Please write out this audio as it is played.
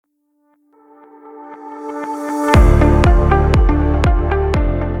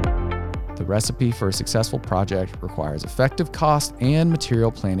recipe for a successful project requires effective cost and material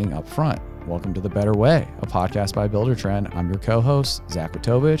planning up front. Welcome to The Better Way, a podcast by Buildertrend. I'm your co-host, Zach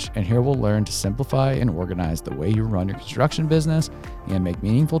Wojtowicz, and here we'll learn to simplify and organize the way you run your construction business and make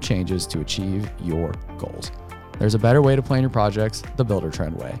meaningful changes to achieve your goals. There's a better way to plan your projects, the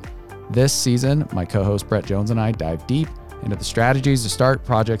Buildertrend way. This season, my co-host Brett Jones and I dive deep into the strategies to start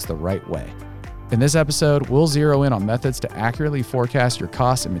projects the right way. In this episode, we'll zero in on methods to accurately forecast your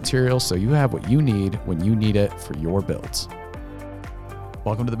costs and materials so you have what you need when you need it for your builds.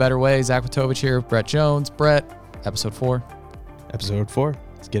 Welcome to The Better Way. Zach Wojtowicz here with Brett Jones. Brett, episode 4. Episode 4.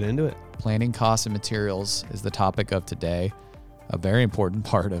 Let's get into it. Planning costs and materials is the topic of today. A very important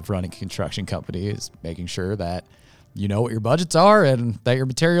part of running a construction company is making sure that you know what your budgets are and that your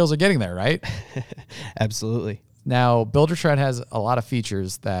materials are getting there, right? Absolutely. Now, Buildertrend has a lot of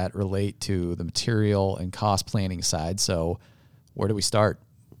features that relate to the material and cost planning side. So where do we start?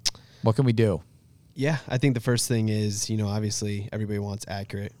 What can we do? Yeah, I think the first thing is, obviously everybody wants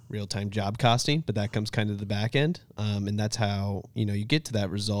accurate real-time job costing, but that comes kind of the back end. And that's how, you get to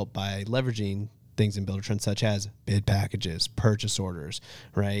that result by leveraging things in Buildertrend such as bid packages, purchase orders,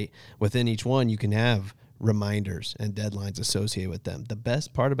 right? Within each one, you can have reminders and deadlines associated with them. The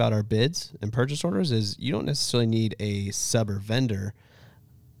best part about our bids and purchase orders is you don't necessarily need a sub or vendor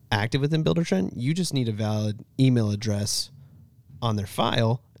active within Buildertrend. You just need a valid email address on their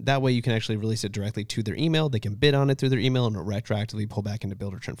file. That way you can actually release it directly to their email. They can bid on it through their email and retroactively pull back into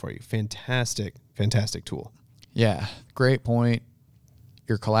Buildertrend for you. Fantastic tool. Yeah, great point.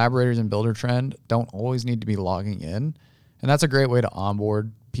 Your collaborators in Buildertrend don't always need to be logging in. And that's a great way to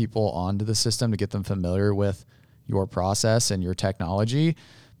onboard people onto the system to get them familiar with your process and your technology.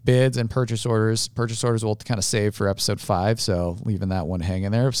 Bids and purchase orders. Purchase orders we'll kind of save for episode 5, so leaving that one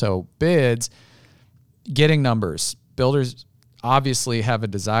hanging there. So bids, getting numbers. Builders obviously have a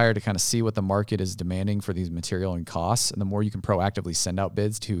desire to kind of see what the market is demanding for these material and costs. And the more you can proactively send out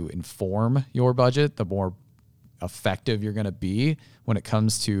bids to inform your budget, the more effective you're going to be when it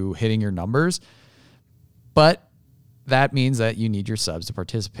comes to hitting your numbers. But that means that you need your subs to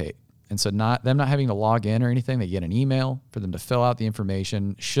participate. And so not having to log in or anything, they get an email for them to fill out the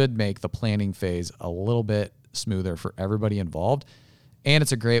information should make the planning phase a little bit smoother for everybody involved. And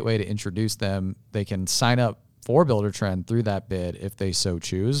it's a great way to introduce them. They can sign up for Buildertrend through that bid if they so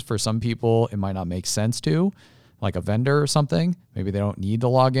choose. For some people, it might not make sense to, like a vendor or something. Maybe they don't need to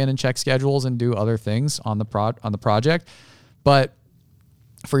log in and check schedules and do other things on the project. But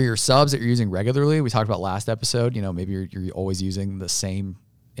for your subs that you're using regularly, we talked about last episode, maybe you're always using the same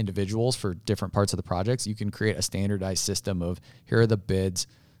individuals for different parts of the projects. You can create a standardized system of here are the bids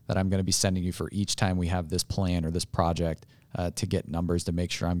that I'm going to be sending you for each time we have this plan or this project to get numbers to make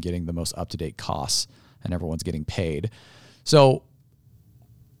sure I'm getting the most up-to-date costs and everyone's getting paid. So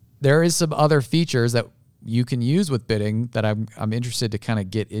there is some other features that you can use with bidding that I'm interested to kind of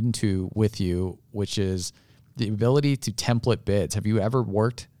get into with you, which is the ability to template bids. Have you ever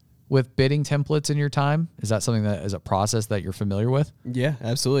worked with bidding templates in your time? Is that something that is a process that you're familiar with? Yeah,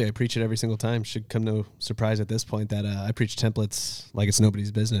 absolutely. I preach it every single time. Should come no surprise at this point that I preach templates like it's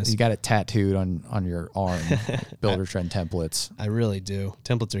nobody's business. You got it tattooed on your arm, Buildertrend templates. I really do.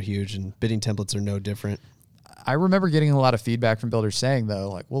 Templates are huge, and bidding templates are no different. I remember getting a lot of feedback from builders saying,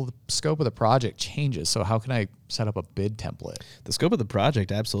 though, like, well, the scope of the project changes, so how can I set up a bid template? The scope of the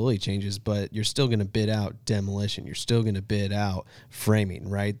project absolutely changes, but you're still going to bid out demolition. You're still going to bid out framing,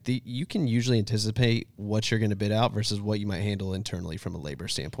 right? You can usually anticipate what you're going to bid out versus what you might handle internally from a labor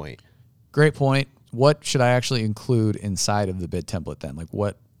standpoint. Great point. What should I actually include inside of the bid template then? Like,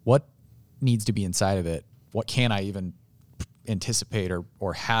 what needs to be inside of it? What can I even anticipate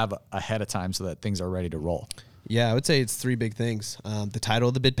or have ahead of time so that things are ready to roll? Yeah, I would say it's 3 big things. The title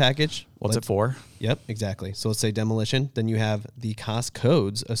of the bid package. What's it for? Yep, exactly. So let's say demolition. Then you have the cost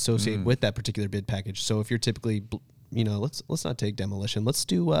codes associated with that particular bid package. So if you're typically, let's not take demolition. Let's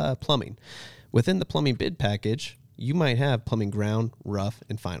do plumbing. Within the plumbing bid package, you might have plumbing ground, rough,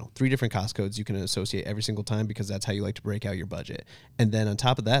 and final. 3 different cost codes you can associate every single time because that's how you like to break out your budget. And then on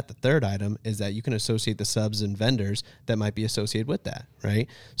top of that, the third item is that you can associate the subs and vendors that might be associated with that, right?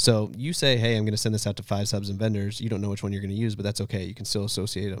 So you say, hey, I'm going to send this out to 5 subs and vendors. You don't know which one you're going to use, but that's okay. You can still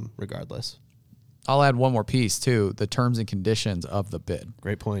associate them regardless. I'll add one more piece too, the terms and conditions of the bid.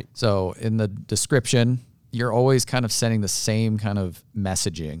 Great point. So in the description, you're always kind of sending the same kind of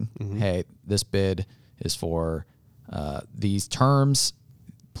messaging. Mm-hmm. Hey, this bid is for these terms.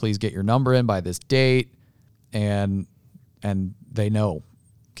 Please get your number in by this date. And they know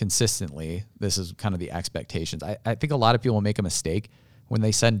consistently this is kind of the expectations. I think a lot of people make a mistake when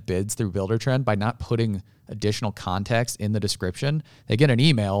they send bids through Buildertrend by not putting additional context in the description. They get an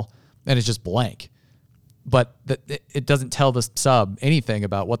email, and it's just blank. But it doesn't tell the sub anything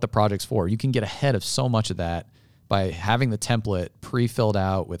about what the project's for. You can get ahead of so much of that by having the template pre-filled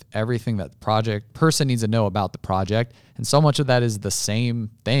out with everything that the project person needs to know about the project. And so much of that is the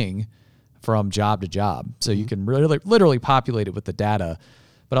same thing from job to job. So you can really literally populate it with the data.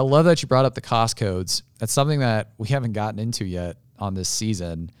 But I love that you brought up the cost codes. That's something that we haven't gotten into yet on this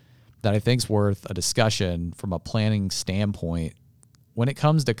season that I think is worth a discussion from a planning standpoint. When it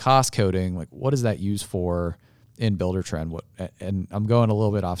comes to cost coding, like what is that used for in Buildertrend? And I'm going a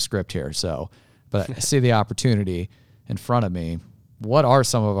little bit off script here, but I see the opportunity in front of me. What are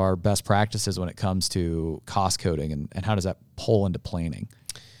some of our best practices when it comes to cost coding, and how does that pull into planning?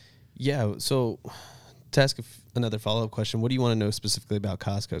 Yeah, so to ask another follow-up question, what do you want to know specifically about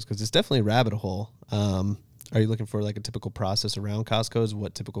cost codes? Because it's definitely a rabbit hole. Are you looking for like a typical process around cost codes,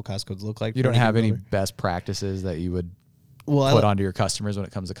 what typical cost codes look like? You don't have any best practices that you would put onto your customers when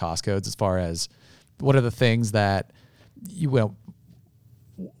it comes to cost codes, as far as what are the things that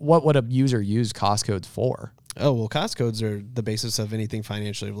what would a user use cost codes for? Oh, well, cost codes are the basis of anything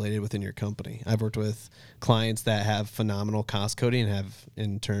financially related within your company. I've worked with clients that have phenomenal cost coding and have,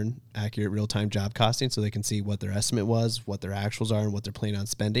 in turn, accurate real-time job costing, so they can see what their estimate was, what their actuals are, and what they're planning on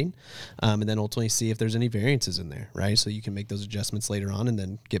spending, and then ultimately see if there's any variances in there, right? So you can make those adjustments later on and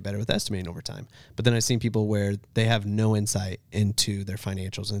then get better with estimating over time. But then I've seen people where they have no insight into their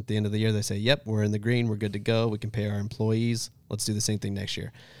financials, and at the end of the year, they say, yep, we're in the green, we're good to go, we can pay our employees, let's do the same thing next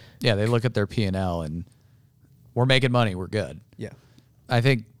year. Yeah, they look at their P&L and we're making money, we're good. Yeah. I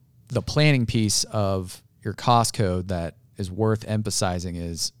think the planning piece of your cost code that is worth emphasizing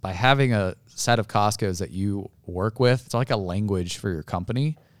is by having a set of cost codes that you work with, it's like a language for your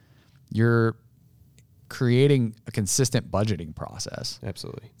company. You're creating a consistent budgeting process.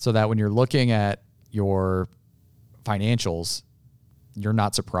 Absolutely. So that when you're looking at your financials, you're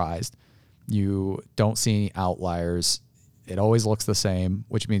not surprised. You don't see any outliers. It always looks the same,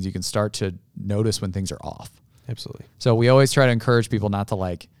 which means you can start to notice when things are off. Absolutely. So we always try to encourage people not to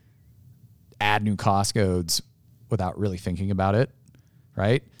like add new cost codes without really thinking about it,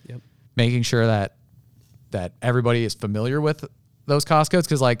 right? Yep. Making sure that everybody is familiar with those cost codes,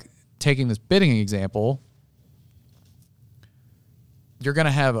 because like taking this bidding example, you're going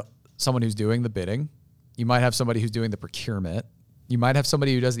to have someone who's doing the bidding. You might have somebody who's doing the procurement. You might have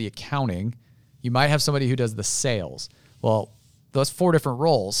somebody who does the accounting. You might have somebody who does the sales. Well, those 4 different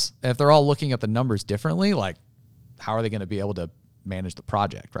roles, if they're all looking at the numbers differently, like how are they going to be able to manage the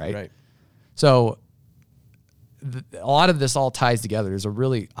project, right? Right. So a lot of this all ties together. There's a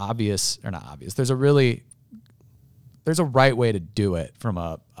really obvious, or not obvious, there's a right way to do it from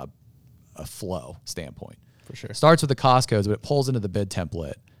a flow standpoint. For sure. It starts with the cost codes, but it pulls into the bid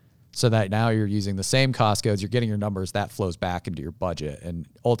template so that now you're using the same cost codes, you're getting your numbers, that flows back into your budget and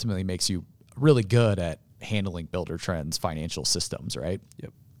ultimately makes you really good at handling Buildertrend's financial systems, right?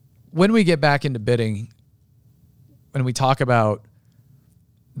 Yep. When we get back into bidding, when we talk about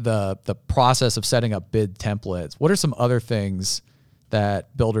the process of setting up bid templates, what are some other things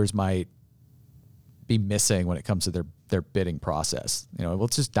that builders might be missing when it comes to their bidding process?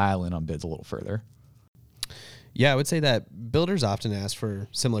 Let's just dial in on bids a little further. Yeah, I would say that builders often ask for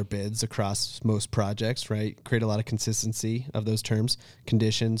similar bids across most projects, right? Create a lot of consistency of those terms,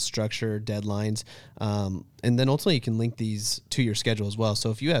 conditions, structure, deadlines, and then ultimately you can link these to your schedule as well. So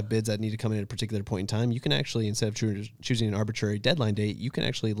if you have bids that need to come in at a particular point in time, you can actually, instead of choosing an arbitrary deadline date, you can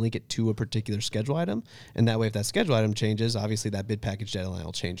actually link it to a particular schedule item. And that way, if that schedule item changes, obviously that bid package deadline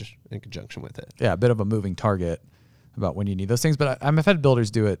will change in conjunction with it. Yeah, a bit of a moving target about when you need those things. But I've had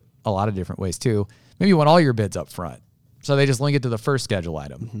builders do it a lot of different ways too. Maybe you want all your bids up front. So they just link it to the first schedule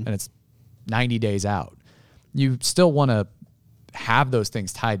item and it's 90 days out. You still want to have those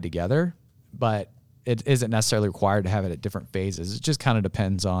things tied together, but it isn't necessarily required to have it at different phases. It just kind of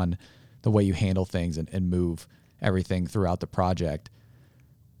depends on the way you handle things and move everything throughout the project.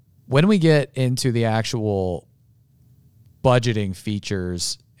 When we get into the actual budgeting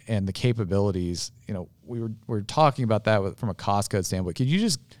features and the capabilities, we were talking about that from a cost code standpoint. Could you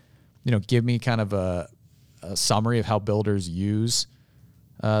just give me kind of a summary of how builders use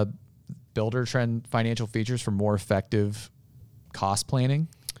Buildertrend financial features for more effective cost planning?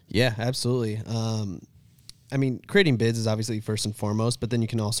 Yeah, absolutely. Creating bids is obviously first and foremost, but then you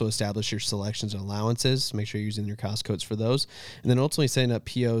can also establish your selections and allowances. Make sure you're using your cost codes for those. And then ultimately setting up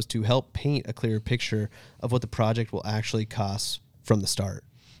POs to help paint a clearer picture of what the project will actually cost from the start.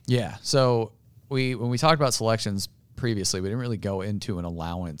 Yeah. So when we talked about selections previously, we didn't really go into an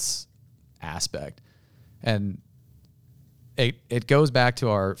allowance aspect. And it goes back to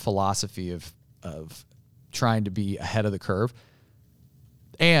our philosophy of trying to be ahead of the curve.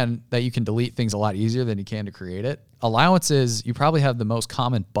 and that you can delete things a lot easier than you can to create it. Allowances, you probably have the most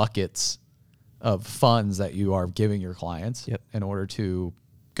common buckets of funds that you are giving your clients in order to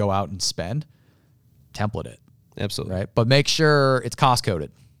go out and spend. Template it. Absolutely. Right. But make sure it's cost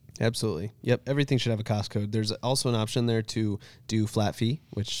coded. Absolutely. Yep. Everything should have a cost code. There's also an option there to do flat fee,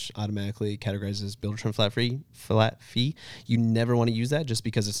 which automatically categorizes Buildertrend flat fee. You never want to use that just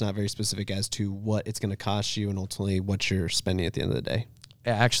because it's not very specific as to what it's going to cost you and ultimately what you're spending at the end of the day.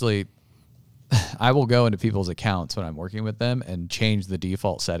 Actually, I will go into people's accounts when I'm working with them and change the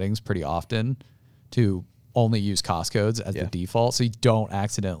default settings pretty often to only use cost codes as the default. So you don't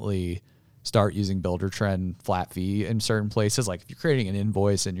accidentally start using Buildertrend flat fee in certain places. Like if you're creating an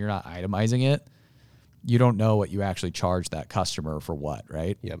invoice and you're not itemizing it, you don't know what you actually charge that customer for what,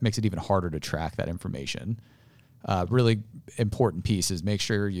 right? Yep. Makes it even harder to track that information. Really important piece is make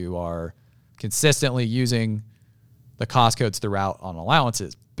sure you are consistently using the cost codes throughout on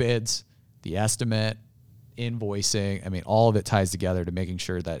allowances, bids, the estimate, invoicing. I mean, all of it ties together to making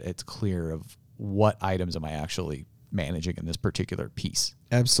sure that it's clear of what items am I actually managing in this particular piece.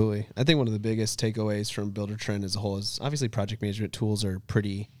 Absolutely. I think one of the biggest takeaways from Buildertrend as a whole is obviously project management tools are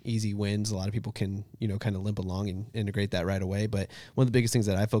pretty easy wins. A lot of people can, kind of limp along and integrate that right away. But one of the biggest things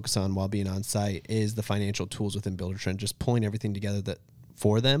that I focus on while being on site is the financial tools within Buildertrend, just pulling everything together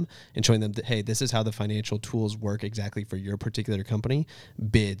for them and showing them that, hey, this is how the financial tools work exactly for your particular company.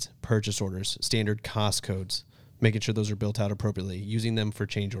 Bids, purchase orders, standard cost codes, making sure those are built out appropriately, using them for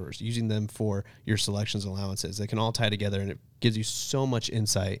change orders, using them for your selections and allowances. They can all tie together, and it gives you so much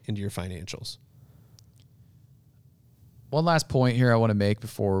insight into your financials. One last point here I want to make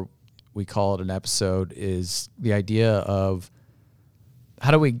before we call it an episode is the idea of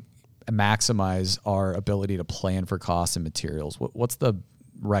how do we maximize our ability to plan for costs and materials? What's the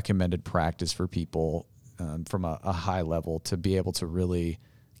recommended practice for people from a high level to be able to really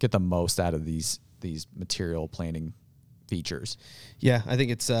get the most out of these material planning features? Yeah, I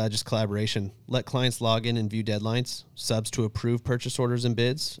think it's just collaboration. Let clients log in and view deadlines, subs to approve purchase orders and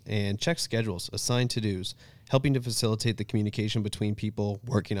bids, and check schedules, assign to-dos, helping to facilitate the communication between people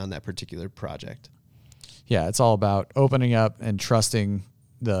working on that particular project. Yeah, it's all about opening up and trusting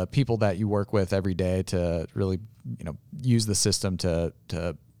the people that you work with every day to really, use the system to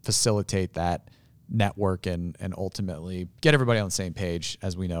facilitate that network and ultimately get everybody on the same page.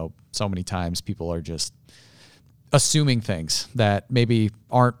 As we know, so many times people are just assuming things that maybe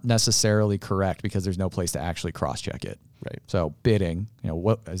aren't necessarily correct because there's no place to actually cross-check it. Right. So bidding,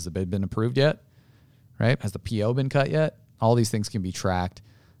 what has the bid been approved yet? Right? Has the PO been cut yet? All these things can be tracked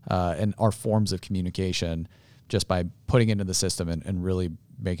and are forms of communication just by putting into the system and really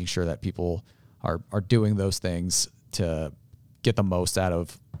making sure that people are doing those things to get the most out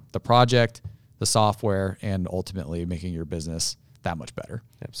of the project, the software, and ultimately making your business that much better.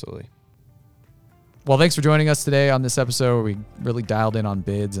 Absolutely. Well, thanks for joining us today on this episode where we really dialed in on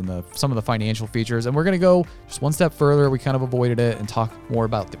bids and some of the financial features. And we're going to go just one step further. We kind of avoided it and talk more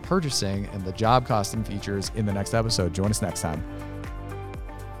about the purchasing and the job costing features in the next episode. Join us next time.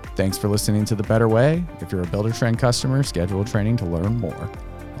 Thanks for listening to The Better Way. If you're a Buildertrend customer, schedule training to learn more.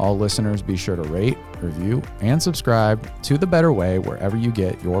 All listeners, be sure to rate, review, and subscribe to The Better Way wherever you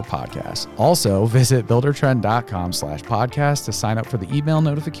get your podcasts. Also, visit buildertrend.com/podcast to sign up for the email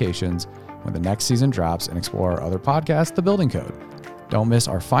notifications when the next season drops and explore our other podcast, The Building Code. Don't miss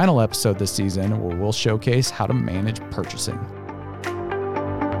our final episode this season where we'll showcase how to manage purchasing.